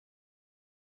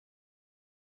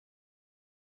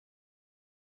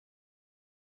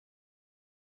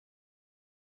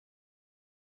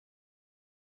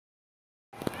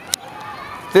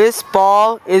this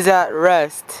ball is at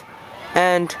rest,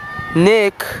 and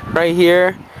Nick right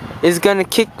here is gonna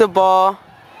kick the ball,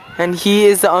 and he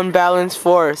is the unbalanced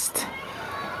force.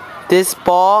 This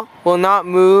ball will not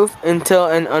move until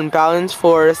an unbalanced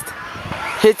force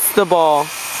hits the ball.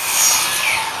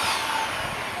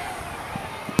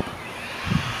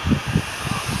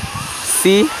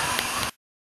 See?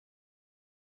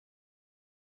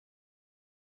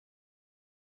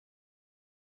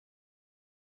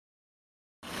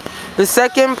 The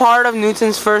second part of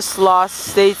Newton's first law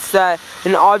states that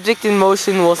an object in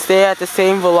motion will stay at the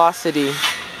same velocity.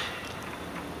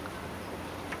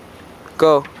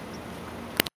 Go.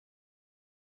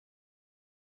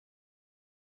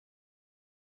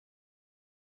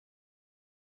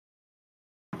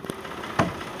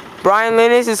 Bryan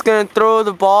Linus is going to throw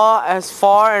the ball as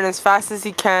far and as fast as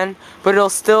he can, but it'll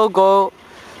still go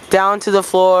down to the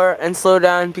floor and slow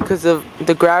down because of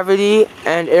the gravity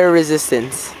and air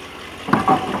resistance.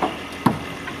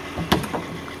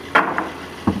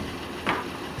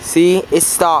 See, it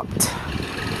stopped.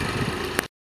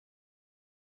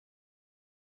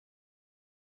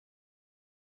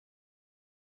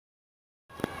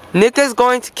 Nick is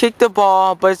going to kick the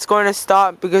ball, but it's going to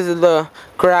stop because of the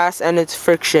grass and its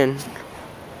friction.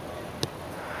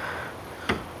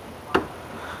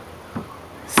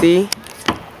 See?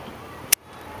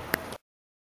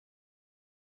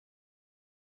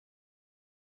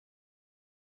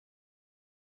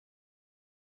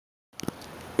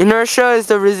 Inertia is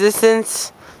the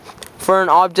resistance for an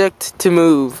object to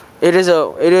move. It is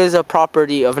a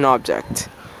property of an object.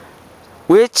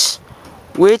 Which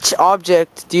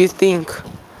object do you think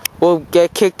will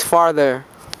get kicked farther?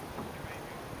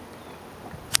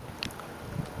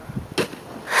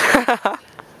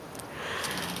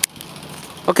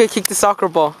 Okay, kick the soccer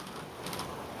ball.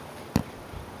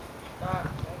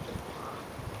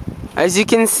 As you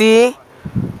can see,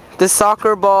 the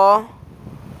soccer ball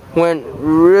went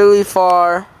really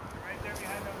far,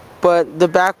 but the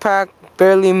backpack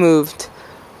barely moved.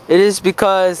 It is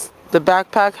because the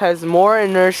backpack has more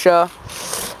inertia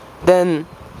than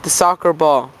the soccer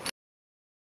ball.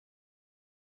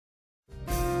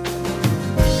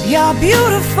 You're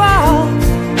beautiful.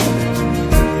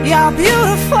 You're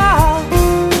beautiful.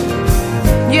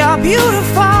 You're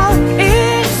beautiful.